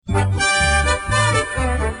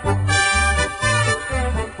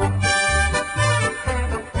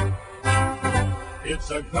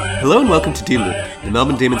Hello and welcome to Deluded, the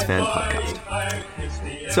Melbourne Demons fan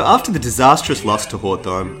podcast. So after the disastrous loss to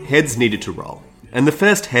Hawthorn, heads needed to roll. And the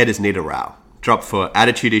first head is Nita Rao, dropped for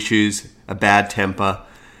attitude issues, a bad temper,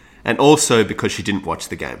 and also because she didn't watch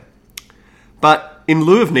the game. But in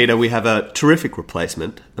lieu of Nita, we have a terrific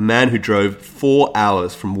replacement, a man who drove 4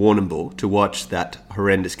 hours from Warrnambool to watch that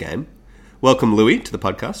horrendous game. Welcome, Louis, to the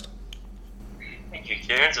podcast. Thank you,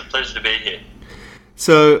 Kieran. It's a pleasure to be here.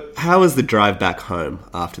 So, how was the drive back home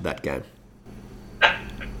after that game?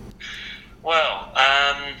 Well,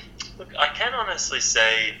 look, I can honestly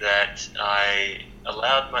say that I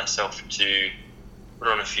allowed myself to put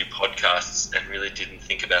on a few podcasts and really didn't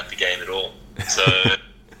think about the game at all. So,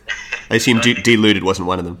 I assume Deluded wasn't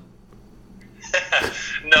one of them.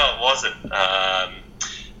 No, it wasn't.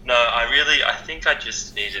 I think I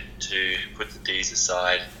just needed to put the D's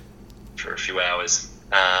aside for a few hours.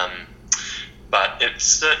 But it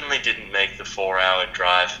certainly didn't make the 4-hour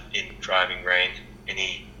drive in driving rain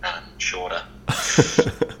any shorter.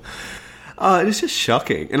 It's just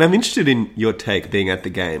shocking. And I'm interested in your take being at the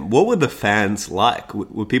game. What were the fans like?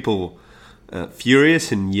 Were people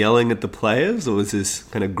furious and yelling at the players? Or was this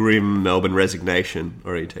kind of grim Melbourne resignation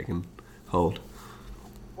already taken hold?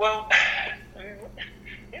 Well,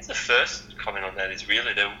 here's the first comment on that is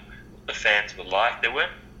really the fans were like. There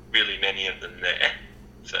weren't really many of them there.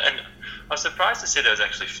 And I was surprised to see there was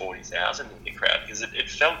actually 40,000 in the crowd because it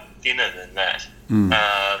felt thinner than that.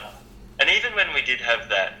 And even when we did have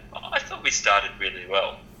that, I thought we started really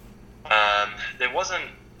well. There wasn't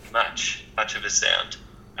much of a sound,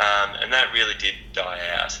 and that really did die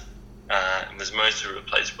out. And was mostly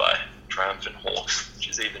replaced by triumphant Hawks, which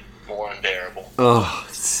is even more unbearable. Oh,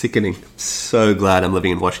 sickening. So glad I'm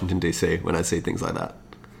living in Washington, D.C. when I see things like that.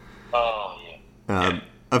 Oh, yeah.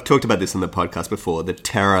 I've talked about this on the podcast before, the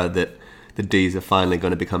terror that the D's are finally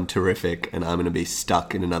going to become terrific and I'm going to be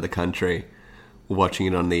stuck in another country watching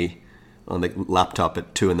it on the laptop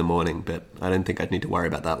at 2 a.m, but I don't think I'd need to worry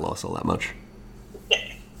about that loss all that much.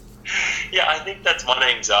 Yeah, I think that's one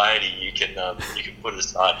anxiety you can put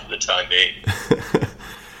aside for the time being.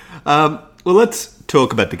 Well, let's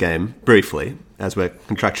talk about the game briefly, as we're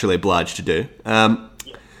contractually obliged to do.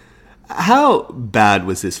 How bad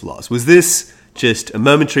was this loss? Was this just a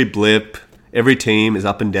momentary blip, every team is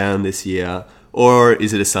up and down this year, or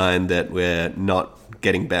is it a sign that we're not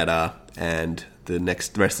getting better and the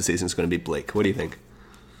rest of the season is going to be bleak? What do you think?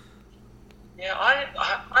 Yeah, I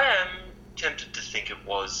am tempted to think it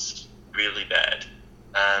was really bad.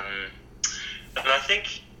 And I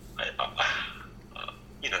think,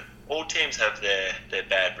 all teams have their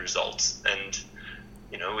bad results, and,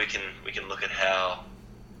 we can look at how,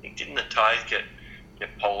 didn't the Tigers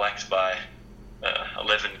get poleaxed by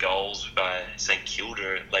 11 goals by St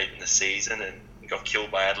Kilda late in the season and got killed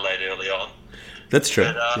by Adelaide early on. That's true.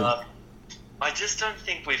 But I just don't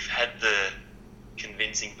think we've had the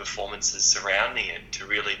convincing performances surrounding it to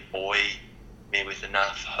really buoy me with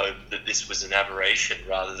enough hope that this was an aberration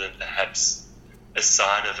rather than perhaps a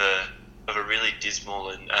sign of a really dismal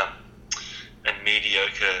and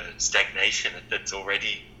mediocre stagnation that's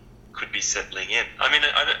already could be settling in. I mean,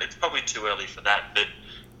 it's probably too early for that, but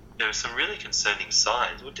there were some really concerning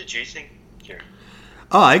signs. What did you think, Kieran?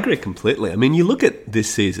 Oh, I agree completely. I mean, you look at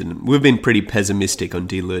this season, we've been pretty pessimistic on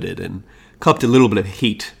Deluded and copped a little bit of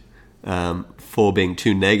heat for being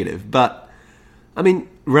too negative. But, I mean,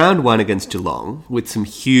 round 1 against Geelong, with some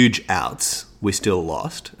huge outs, we still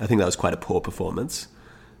lost. I think that was quite a poor performance.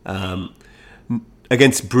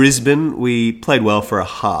 Against Brisbane, we played well for a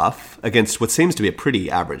half against what seems to be a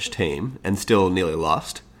pretty average team and still nearly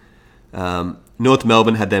lost. North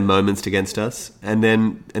Melbourne had their moments against us, and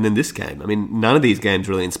then this game. I mean, none of these games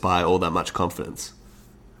really inspire all that much confidence.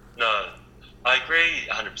 No, I agree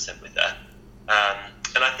 100% with that.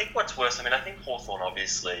 And I think what's worse, I think Hawthorn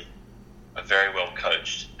obviously are very well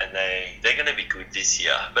coached, and they're going to be good this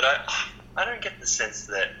year. But I don't get the sense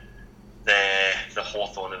that they're the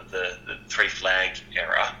Hawthorn of the three flag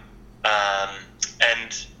era.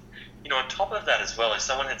 And on top of that as well, if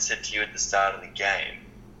someone had said to you at the start of the game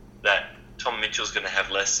that Tom Mitchell's going to have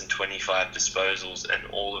less than 25 disposals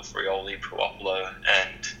and all of Rioli, Puopolo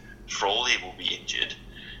and Frawley will be injured,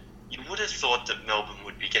 you would have thought that Melbourne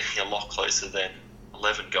would be getting a lot closer than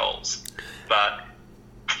 11 goals. But,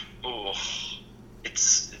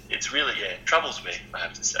 it's really, it troubles me, I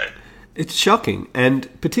have to say. It's shocking, and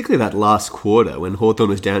particularly that last quarter when Hawthorn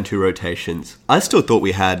was down 2 rotations, I still thought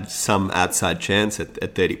we had some outside chance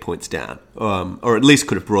at 30 points down, or at least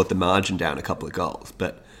could have brought the margin down a couple of goals,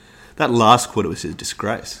 but that last quarter was a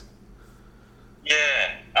disgrace.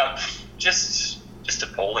 Yeah, just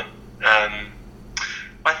appalling.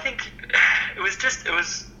 I think it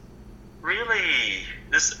was really,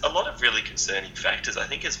 there's a lot of really concerning factors. I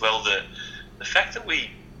think as well the fact that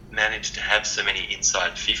we managed to have so many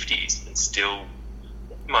inside 50s and still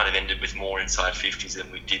might have ended with more inside 50s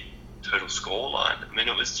than we did total scoreline. I mean,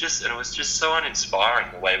 it was just so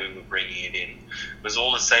uninspiring the way we were bringing it in. It was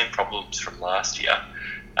all the same problems from last year.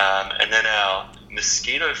 And then our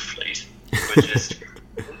mosquito fleet were just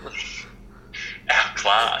completely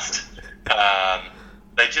outclassed.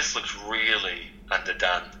 They just looked really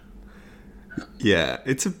underdone. Yeah,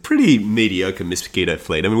 it's a pretty mediocre mosquito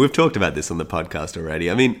fleet. I mean, we've talked about this on the podcast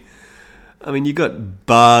already. I mean, you got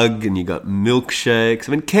Bug and you got Milkshakes.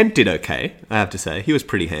 I mean, Kent did okay, I have to say. He was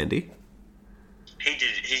pretty handy.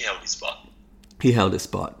 He held his spot. He held his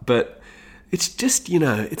spot. But it's just,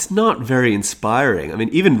 it's not very inspiring. I mean,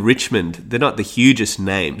 even Richmond, they're not the hugest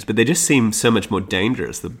names, but they just seem so much more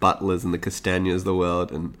dangerous. The Butlers and the Castagnas of the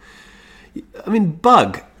world. And I mean,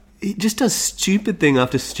 Bug, he just does stupid thing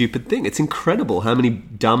after stupid thing. It's incredible how many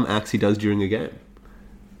dumb acts he does during a game.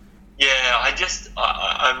 Yeah,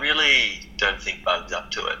 I really don't think Bug's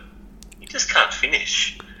up to it. He just can't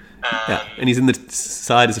finish. Yeah, and he's in the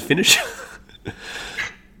side as a finisher.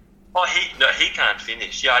 He can't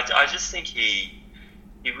finish. Yeah, I just think he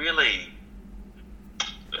really.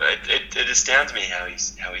 It astounds me how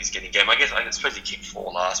he's getting game. I suppose he kicked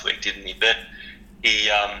 4 last week, didn't he? But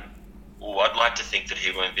he. I'd like to think that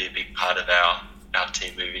he won't be a big part of our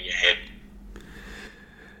team moving ahead.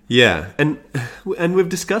 Yeah, and we've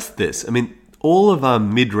discussed this. I mean, all of our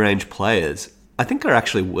mid-range players, I think, are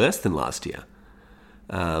actually worse than last year.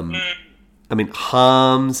 I mean,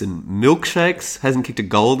 Harms and Milkshakes hasn't kicked a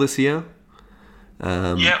goal this year.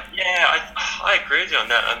 I agree with you on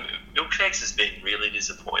that. Milkshakes has been really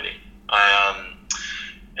disappointing.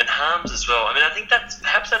 And Harms as well. I mean, I think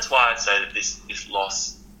that's why I say that this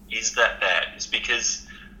loss is that bad. Is because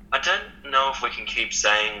I don't know if we can keep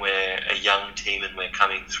saying we're a young team and we're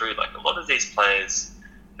coming through. Like, a lot of these players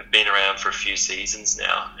have been around for a few seasons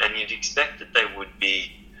now, and you'd expect that they would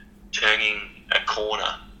be turning a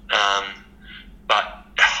corner. But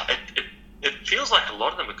it feels like a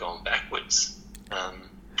lot of them are going backwards. I've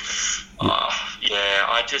got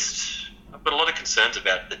a lot of concerns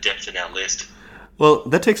about the depth in our list. Well,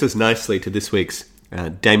 that takes us nicely to this week's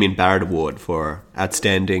Damien Barrett Award for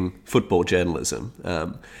outstanding football journalism.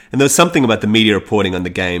 And there was something about the media reporting on the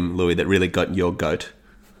game, Louis, that really got your goat.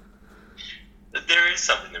 There is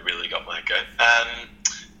something that really got my goat.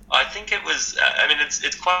 I think it was.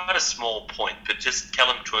 It's quite a small point, but just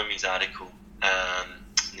Callum Twomey's article on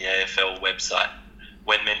the AFL website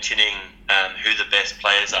when mentioning who the best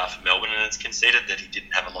players are for Melbourne, and it's conceded that he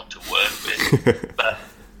didn't have a lot to work with, but.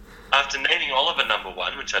 After naming Oliver number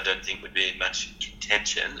 1, which I don't think would be in much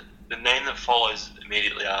contention, the name that follows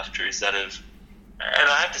immediately after is that of, and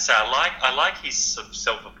I have to say, I like his sort of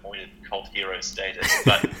self-appointed cult hero status,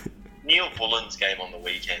 but Neil Bullen's game on the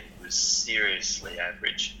weekend was seriously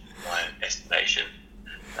average in my estimation.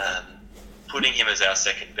 Putting him as our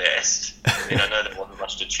second best, I know there wasn't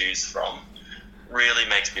much to choose from, really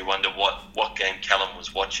makes me wonder what game Callum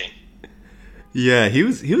was watching. Yeah, he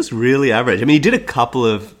was really average. I mean, he did a couple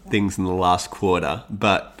of things in the last quarter,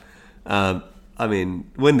 but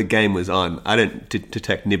when the game was on, I didn't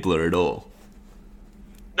detect Nibbler at all.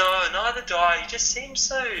 No, neither do I. He just seems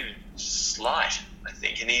so slight, I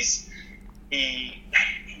think, and he's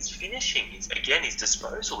finishing. His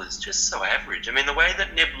disposal is just so average. I mean, the way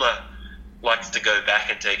that Nibbler likes to go back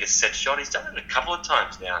and take a set shot, he's done it a couple of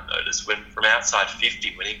times now, I've noticed, when from outside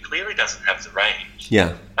 50, when he clearly doesn't have the range.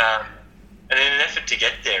 Yeah. And in an effort to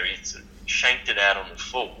get there, he sort of shanked it out on the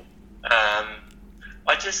full.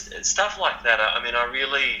 Stuff like that,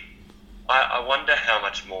 I wonder how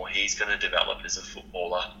much more he's going to develop as a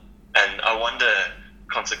footballer. And I wonder,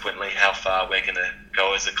 consequently, how far we're going to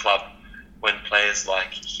go as a club when players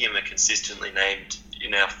like him are consistently named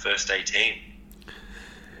in our first 18.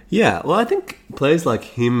 Yeah, well, I think players like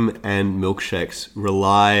him and Milkshakes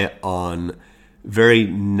rely on very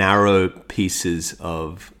narrow pieces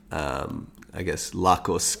of luck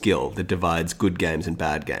or skill that divides good games and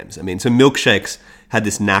bad games. I mean, so Milkshakes had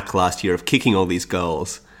this knack last year of kicking all these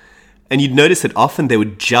goals, and you'd notice that often they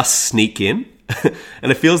would just sneak in,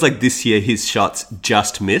 and it feels like this year his shots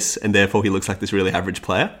just miss, and therefore he looks like this really average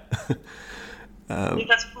player. I think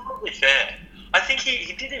that's probably fair. I think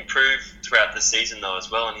he did improve throughout the season, though,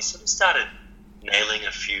 as well, and he sort of started nailing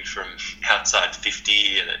a few from outside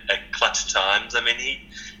 50 at clutch times. I mean,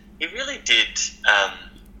 he really did...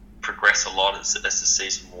 progress a lot as the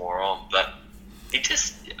season wore on, but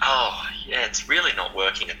it's really not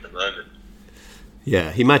working at the moment.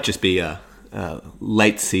 Yeah, he might just be a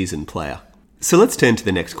late season player. So let's turn to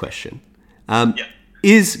the next question. Yeah.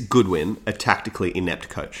 Is Goodwin a tactically inept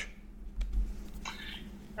coach?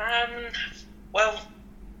 Well,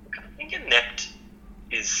 I think inept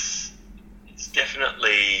is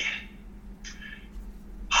definitely.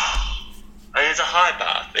 I mean, it's a high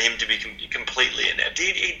bar for him to be completely inept. He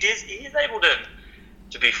is able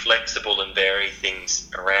to be flexible and vary things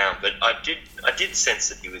around, but I did sense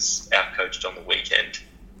that he was outcoached on the weekend.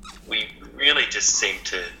 We really just seemed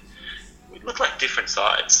to look like different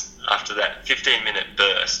sides after that 15-minute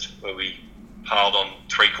burst where we piled on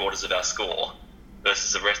 3/4 of our score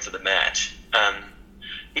versus the rest of the match.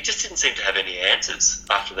 He just didn't seem to have any answers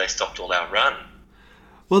after they stopped all our run.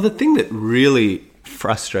 Well, the thing that really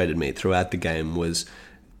frustrated me throughout the game was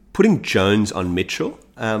putting Jones on Mitchell,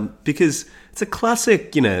 because it's a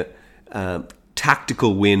classic,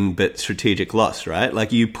 tactical win but strategic loss, right?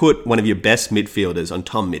 Like, you put one of your best midfielders on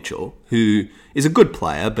Tom Mitchell, who is a good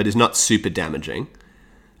player but is not super damaging.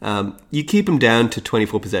 You keep him down to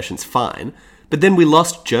 24 possessions, fine. But then we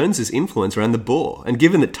lost Jones's influence around the ball. And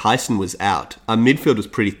given that Tyson was out, our midfield was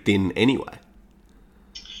pretty thin anyway.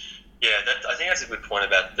 Yeah, I think that's a good point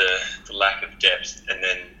about the lack of depth and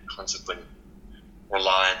then consequent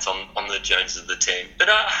reliance on the Joneses of the team. But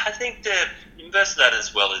I think the inverse of that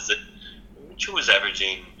as well is that Mitchell was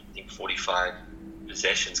averaging, I think, 45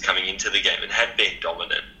 possessions coming into the game and had been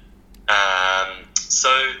dominant. So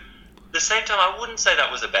at the same time, I wouldn't say that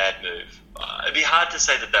was a bad move. It'd be hard to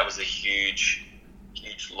say that was a huge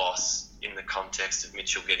loss in the context of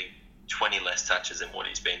Mitchell getting 20 less touches than what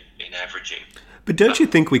he's been averaging. But don't you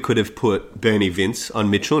think we could have put Bernie Vince on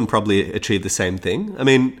Mitchell and probably achieved the same thing? I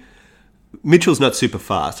mean, Mitchell's not super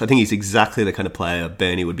fast. I think he's exactly the kind of player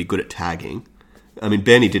Bernie would be good at tagging. I mean,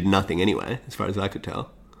 Bernie did nothing anyway, as far as I could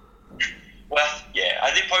tell. Well, yeah, I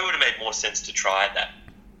think probably would have made more sense to try that.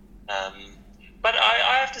 But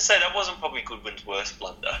I have to say that wasn't probably Goodwin's worst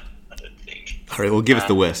blunder, I don't think. All right, well, give us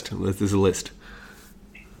the worst. There's a list.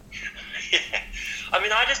 Yeah. I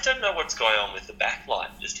mean, I just don't know what's going on with the back line,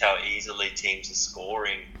 just how easily teams are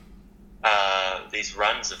scoring these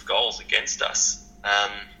runs of goals against us. I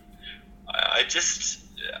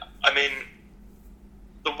mean,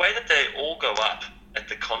 the way that they all go up at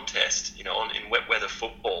the contest, in wet weather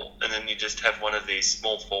football, and then you just have one of these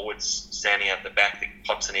small forwards standing out the back that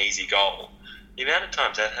pops an easy goal. The amount of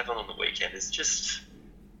times that happened on the weekend is just,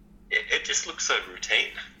 it just looks so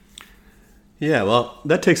routine. Yeah, well,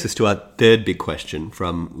 that takes us to our third big question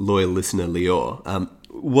from loyal listener Lior.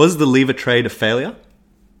 Was the Lever trade a failure?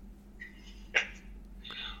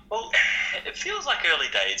 Well, it feels like early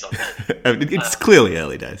days on that. It's clearly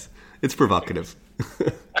early days. It's provocative.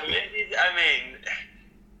 I mean,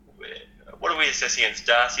 what are we assessing against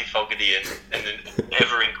Darcy Fogarty and an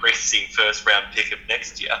ever-increasing first-round pick of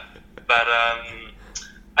next year? But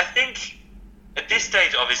I think at this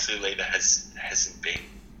stage, obviously, Lever hasn't been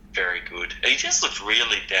very good. He just looked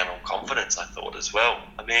really down on confidence, I thought, as well.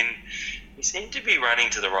 I mean, he seemed to be running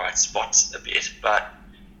to the right spots a bit, but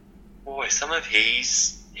boy, some of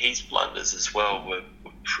his blunders as well were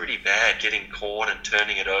pretty bad, getting caught and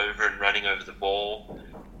turning it over and running over the ball.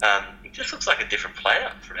 He just looks like a different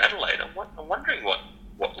player from Adelaide. I'm wondering what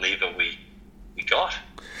Lever we got.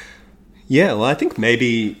 Yeah, well, I think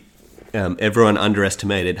maybe everyone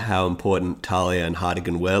underestimated how important Talia and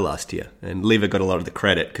Hartigan were last year. And Lever got a lot of the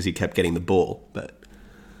credit because he kept getting the ball. But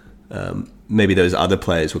maybe those other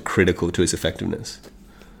players were critical to his effectiveness.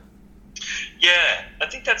 Yeah, I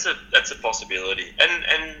think that's a possibility.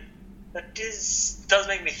 And that does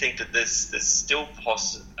make me think that there's still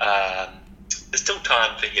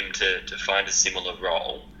time for him to find a similar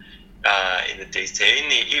role in the DC,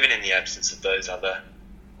 even in the absence of those other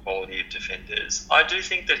quality of defenders. I do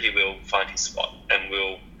think that he will find his spot and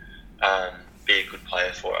will be a good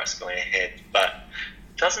player for us going ahead, but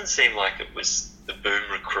it doesn't seem like it was the boom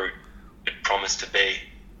recruit it promised to be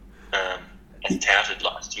as touted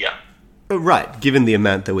last year. Right, given the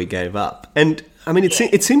amount that we gave up. And, I mean,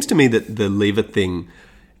 it seems to me that the Lever thing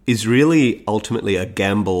is really ultimately a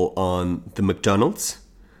gamble on the McDonalds.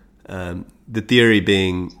 The theory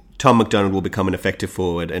being Tom McDonald will become an effective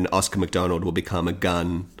forward and Oscar McDonald will become a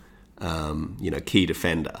gun, key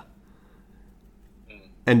defender.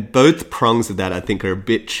 And both prongs of that, I think, are a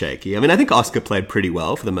bit shaky. I mean, I think Oscar played pretty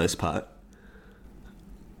well for the most part.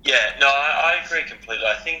 Yeah, no, I agree completely.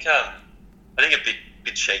 I think a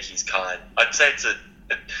bit shaky is kind. I'd say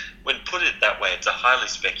when put it that way, it's a highly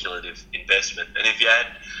speculative investment. And if you add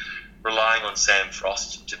relying on Sam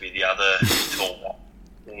Frost to be the other tool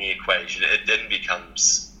in the equation, it then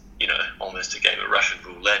becomes, almost a game of Russian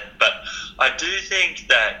roulette. But I do think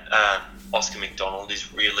that Oscar McDonald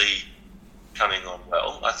is really coming on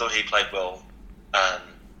well. I thought he played well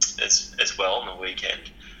as well on the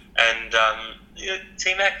weekend. And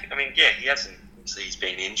T-Mac, I mean, he hasn't. Obviously, he's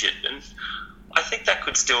been injured, and I think that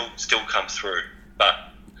could still come through. But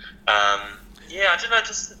I don't know,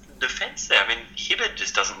 just the defence there. I mean, Hibberd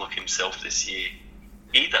just doesn't look himself this year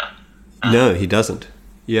either. No, he doesn't.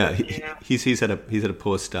 Yeah, he's had a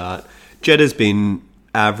poor start. Jeddah's been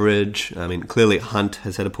average. I mean, clearly Hunt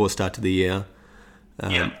has had a poor start to the year.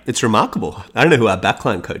 It's remarkable. I don't know who our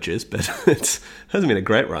backline coach is, but it hasn't been a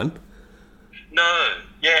great run. No,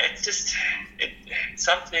 it's just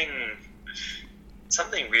something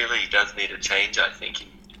really does need a change. I think.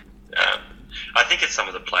 I think it's some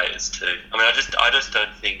of the players too. I mean, I just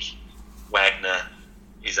don't think Wagner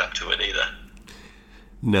is up to it either.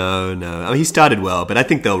 No. I mean, he started well, but I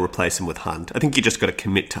think they'll replace him with Hunt. I think you just got to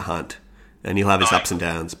commit to Hunt, and he'll have his ups and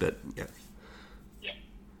downs. But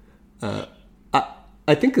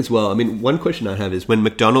I think as well. I mean, one question I have is when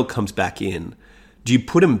McDonald comes back in, do you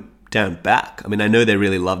put him down back? I mean, I know they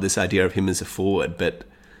really love this idea of him as a forward, but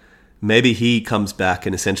maybe he comes back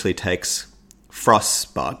and essentially takes Frost's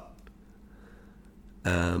spot.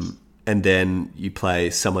 And then you play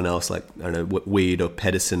someone else like, I don't know, Weed or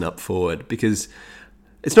Pedersen up forward, because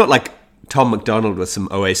it's not like Tom McDonald was some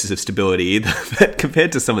oasis of stability either, but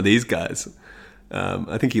compared to some of these guys,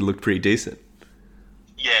 I think he looked pretty decent.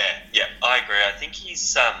 Yeah, I agree. I think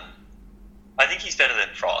he's better than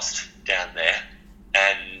Frost down there,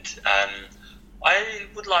 and I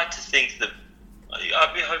would like to think that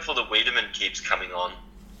I'd be hopeful that Wiedemann keeps coming on.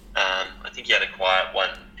 I think he had a quiet one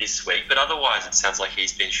this week, but otherwise it sounds like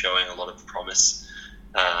he's been showing a lot of promise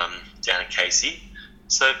down at Casey.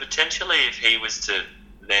 So potentially if he was to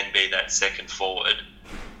then be that second forward,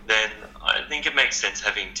 then I think it makes sense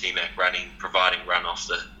having T-Mac providing run off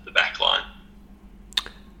the back line.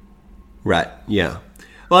 Right, yeah.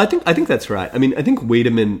 Well, I think that's right. I mean, I think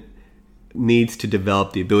Wiedemann needs to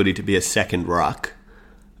develop the ability to be a second ruck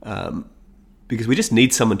because we just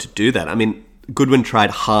need someone to do that. I mean, Goodwin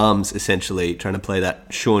tried Harms, essentially, trying to play that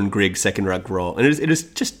Sean Grigg second ruck role. And it is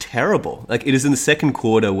just terrible. Like, it is in the second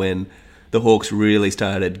quarter when the Hawks really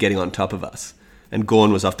started getting on top of us. And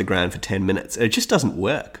Gawn was off the ground for 10 minutes. It just doesn't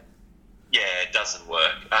work. Yeah, it doesn't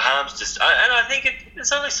work. Harms just... and I think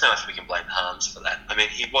there's only so much we can blame Harms for that. I mean,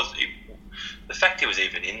 the fact he was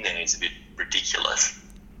even in there is a bit ridiculous.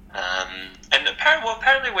 And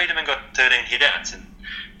apparently Wiedemann got 13 hit-outs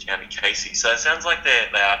down in Casey. So it sounds like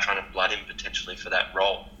they are trying to blood him potentially for that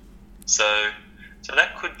role. So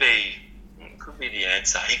that could be the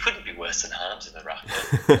answer. He couldn't be worse than Harms in the ruck.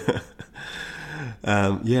 I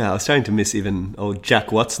was starting to miss even old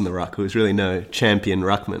Jack Watts in the ruck, who was really no champion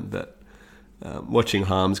ruckman, but watching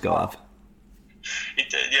Harms go up.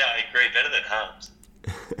 I agree. Better than Harms.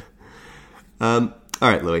 All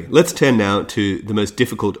right, Louis. Let's turn now to the most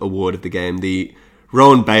difficult award of the game, the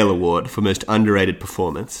Rowan Bale Award for most underrated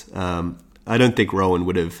performance. I don't think Rowan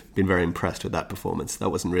would have been very impressed with that performance. That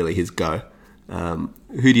wasn't really his go. Who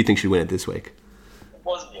do you think should win it this week?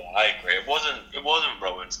 I agree. It wasn't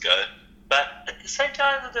Rowan's go. But at the same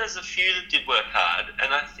time, there's a few that did work hard.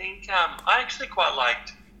 And I think I actually quite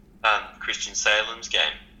liked Christian Salem's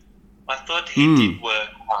game. I thought he did work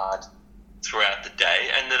hard throughout the day,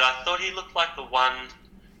 and that I thought he looked like the one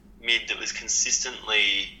mid that was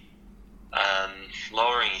consistently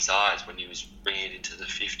lowering his eyes when he was bringing it into the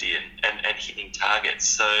 50 and hitting targets.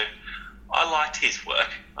 So I liked his work.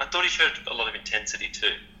 I thought he showed a lot of intensity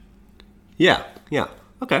too. Yeah.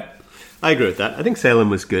 Okay. I agree with that. I think Salem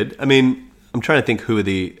was good. I mean, I'm trying to think who are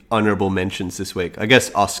the honourable mentions this week. I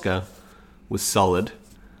guess Oscar was solid.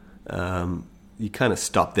 You kind of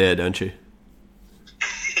stop there, don't you?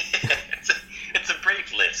 It's a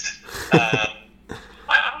brief list. I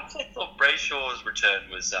actually thought Brayshaw's return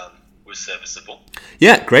was serviceable.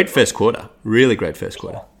 Yeah, great first quarter. Really great first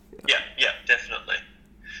quarter. Yeah, definitely.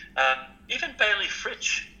 Even Bailey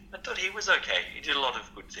Fritsch, I thought he was okay. He did a lot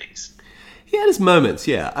of good things. He had his moments,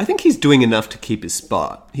 yeah. I think he's doing enough to keep his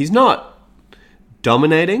spot. He's not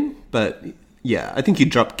dominating, but yeah, I think you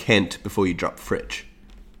drop Kent before you drop Fritsch.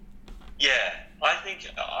 Yeah, I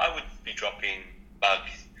think I would be dropping Bug.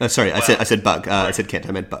 I said Bug. I said Kent.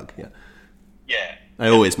 I meant Bug, yeah. Yeah. I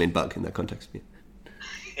always mean Bug in that context. Yeah.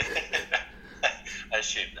 I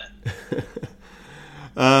assume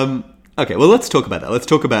that. Okay, well, let's talk about that. Let's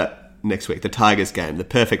talk about next week, the Tigers game, the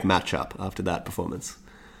perfect matchup after that performance.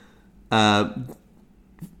 Who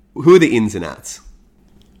are the ins and outs?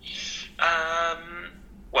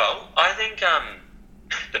 Well, I think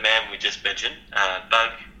the man we just mentioned,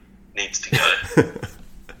 Bug, needs to go.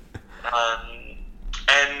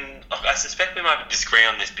 And I suspect we might disagree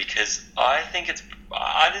on this because I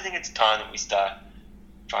do think it's time that we start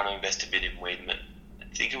trying to invest a bit in Wiedemann.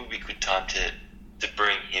 think it would be a good time to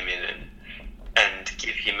bring him in and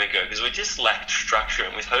give him a go, because we just lacked structure,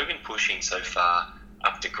 and with Hogan pushing so far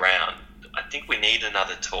up the ground, I think we need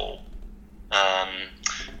another tall.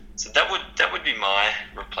 So that would be my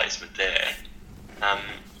replacement there.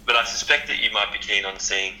 But I suspect that you might be keen on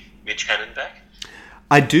seeing Mitch Hannon back.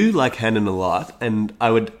 I do like Hannon a lot, and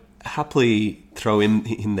I would happily throw him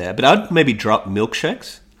in there, but I'd maybe drop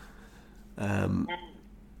Milkshakes.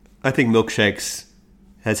 I think Milkshakes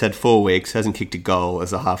has had 4 weeks, hasn't kicked a goal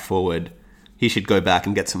as a half forward. He should go back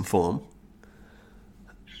and get some form.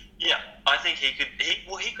 Yeah, I think he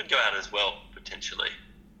could go out as well, potentially.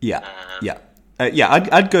 Yeah.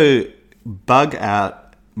 I'd go Bug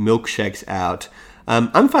out, Milkshakes out.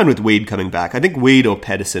 I'm fine with Weed coming back. I think Weed or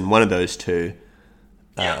Pedersen, one of those two.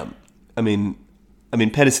 Yeah. I mean,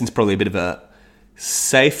 Pedersen's probably a bit of a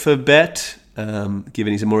safer bet,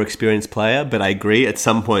 given he's a more experienced player. But I agree, at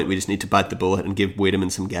some point we just need to bite the bullet and give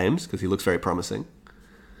Wiedemann some games, because he looks very promising.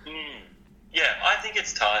 Yeah, I think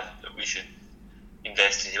it's time that we should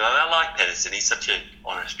invest in him. I like Pedersen; he's such an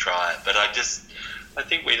honest trier. But I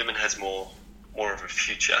think Wiedemann has more of a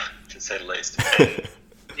future, to say the least.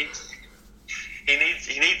 He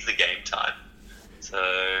needs the game time.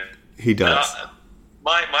 So he does.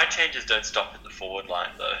 My changes don't stop at the forward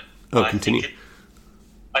line, though. Oh, continue.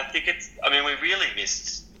 I think we really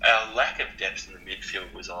missed our lack of depth in the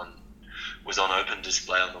midfield was on open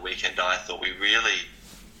display on the weekend. I thought we really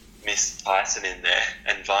missed Tyson in there,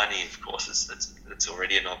 and Viney, of course, it's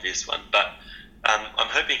already an obvious one. But I'm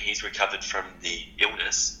hoping he's recovered from the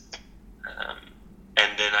illness,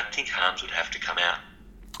 and then I think Harms would have to come out.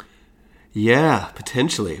 Yeah,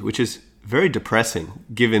 potentially, which is very depressing,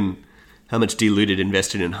 given how much Deluded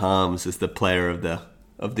invested in Harms as the player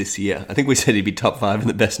of this year. I think we said he'd be top 5 in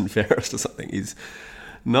the best and fairest or something. He's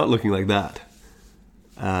not looking like that.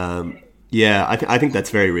 I think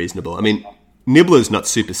that's very reasonable. I mean, Nibbler's not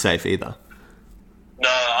super safe either. No,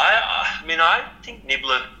 I think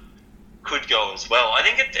Nibbler could go as well. I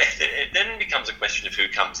think it then becomes a question of who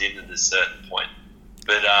comes in at a certain point.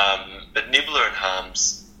 But Nibbler and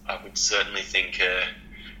Harms, I would certainly think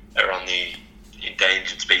are on the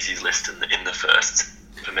endangered species list in the first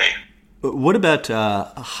for me. What about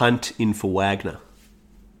Hunt in for Wagner?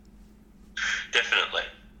 Definitely.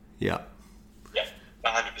 Yeah. Yeah,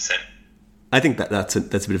 100%. I think that's a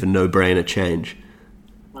bit of a no-brainer change.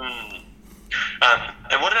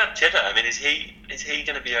 And what about Cheddar? I mean, is he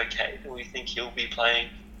going to be okay? Do we think he'll be playing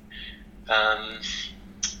on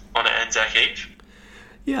Anzac Eve?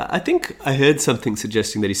 Yeah, I think I heard something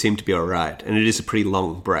suggesting that he seemed to be all right, and it is a pretty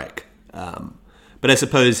long break. But I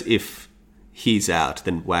suppose if he's out,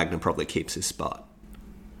 then Wagner probably keeps his spot.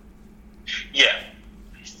 Yeah.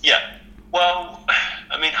 Well,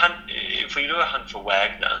 I mean, if we do a Hunt for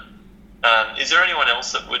Wagner, is there anyone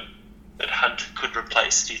else that Hunt could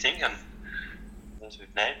replace, do you think, and those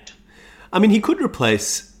we've named? I mean, he could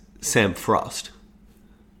replace Sam Frost.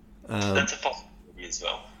 That's a possibility as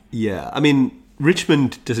well. Yeah, I mean,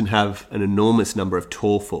 Richmond doesn't have an enormous number of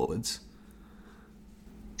tall forwards.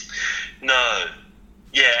 No.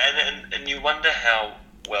 Yeah, and you wonder how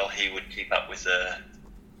well he would keep up with a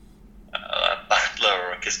Butler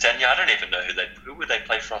or a Castagna. I don't even know who would they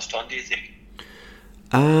play Frost on, do you think?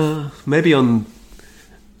 Maybe on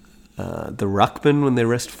the ruckman when they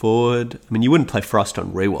rest forward. I mean, you wouldn't play Frost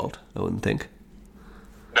on Rewald, I wouldn't think.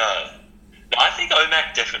 No, I think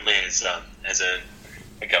Omac definitely has a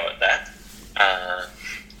go at that.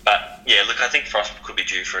 But yeah, look, I think Frost could be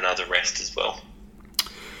due for another rest as well.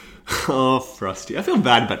 Oh, Frosty. I feel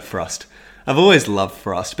bad about Frost. I've always loved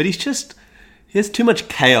Frost, but he has too much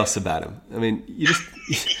chaos about him. I mean,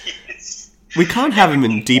 we can't have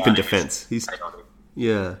him deep in defence.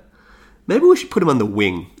 Yeah. Maybe we should put him on the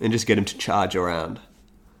wing and just get him to charge around.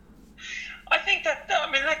 I think that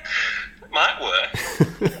might work.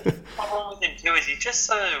 The problem with him too is he's just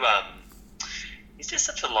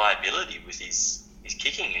such a liability with his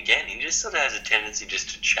kicking again. He just sort of has a tendency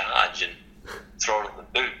just to charge and throw it in the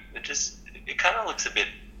boot. It kind of looks a bit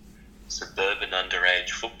suburban underage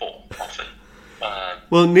football often.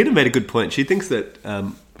 Well, Nita made a good point. She thinks that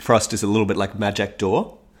Frost is a little bit like Majak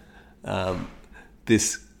Daw,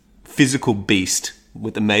 this physical beast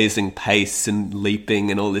with amazing pace and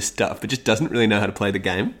leaping and all this stuff, but just doesn't really know how to play the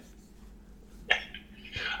game.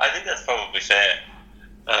 I think that's probably fair.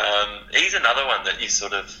 He's another one that you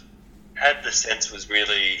sort of had the sense was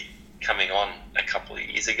really coming on a couple of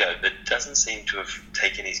years ago, but doesn't seem to have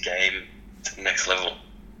taken his game to the next level.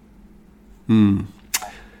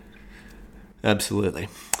 Absolutely.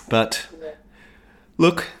 But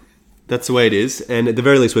look, That's the way it is. And at the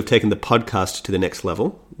very least, we've taken the podcast to the next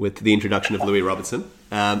level with the introduction of Louis Robertson.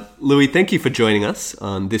 Louis, thank you for joining us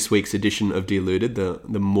on this week's edition of Deluded,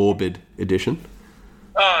 the morbid edition.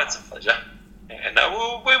 Oh, it's a pleasure. Yeah,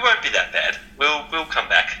 no, we won't be that bad. We'll come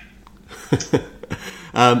back.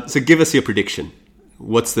 So give us your prediction.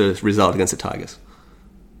 What's the result against the Tigers?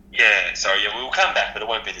 We'll come back, but it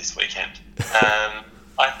won't be this weekend.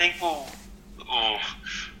 I think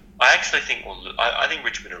I think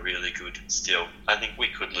Richmond are really good still. I think we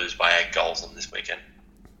could lose by 8 goals on this weekend.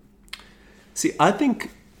 See, I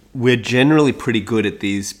think we're generally pretty good at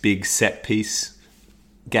these big set-piece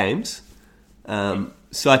games.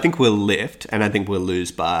 So I think we'll lift, and I think we'll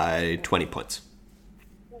lose by 20 points.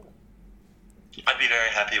 I'd be very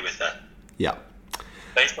happy with that. Yeah.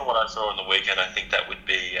 Based on what I saw on the weekend, I think that would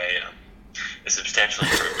be a substantial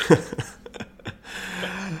improvement.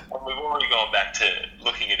 And we've already gone back to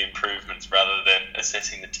looking at improvements rather than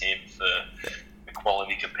assessing the team for a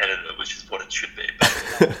quality competitor, which is what it should be.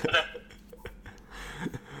 But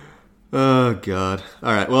Oh, God.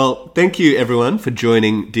 All right. Well, thank you, everyone, for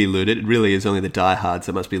joining Deluded. It really is only the diehards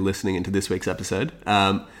that must be listening into this week's episode.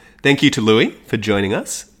 Thank you to Louis for joining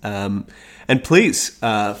us. And please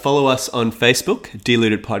follow us on Facebook,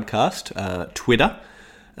 Deluded Podcast, Twitter,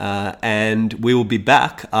 and we will be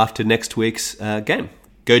back after next week's game.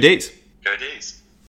 Go D's. Go D's.